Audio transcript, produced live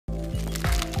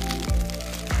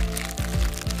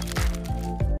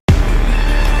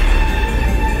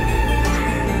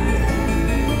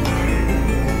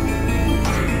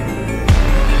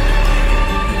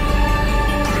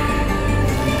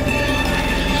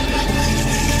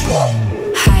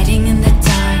Hiding in the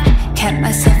dark, kept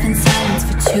myself in silence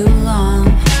for too long.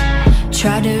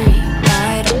 Tried to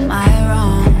rewrite all my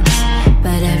wrongs,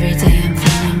 but every day I'm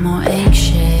feeling more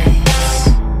anxious.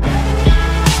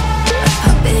 A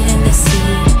puppet in the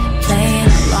sea,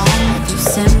 playing along with your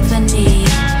symphony.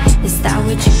 Is that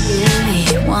what you really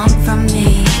want from me?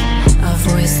 A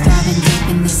voice throbbing deep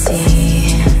in the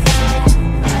sea.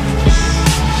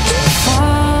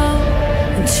 Fall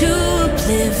into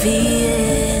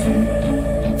oblivion,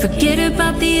 forget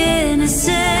about the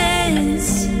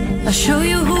innocence. I'll show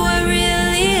you who I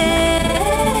really am.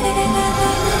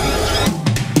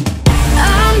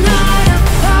 I'm not a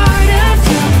part of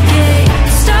your game.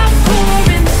 Stop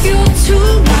pouring fuel to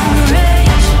my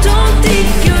rage. Don't think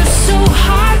you're so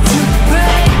hard to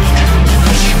break.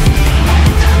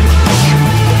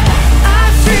 I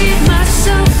freed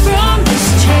myself from this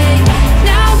chain.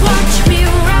 Now watch me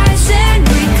rise and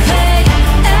reclaim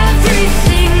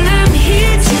everything. I'm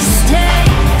here to stay.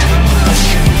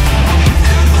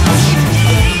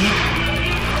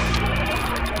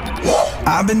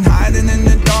 I've been hiding in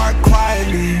the dark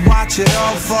quietly, watch it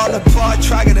all fall apart,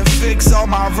 trying to fix all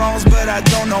my wrongs, but I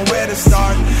don't know where to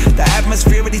start. The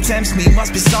atmosphere really tempts me,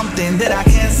 must be something that I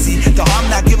can't see. Though I'm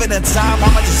not giving it time,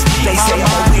 I'ma just speak. They say I'm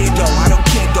a weirdo, I don't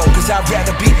care though, cause I'd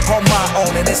rather be on my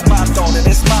own. And it's my throne, and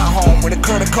it's my home. With a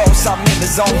curtain coast, I'm in the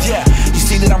zone, yeah. You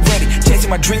see that I'm ready, chasing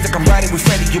my dreams like I'm riding with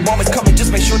Freddy. Your moment's coming, just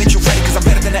make sure that you're ready, cause I'm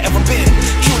better than I ever been.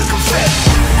 True to confess,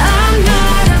 I'm not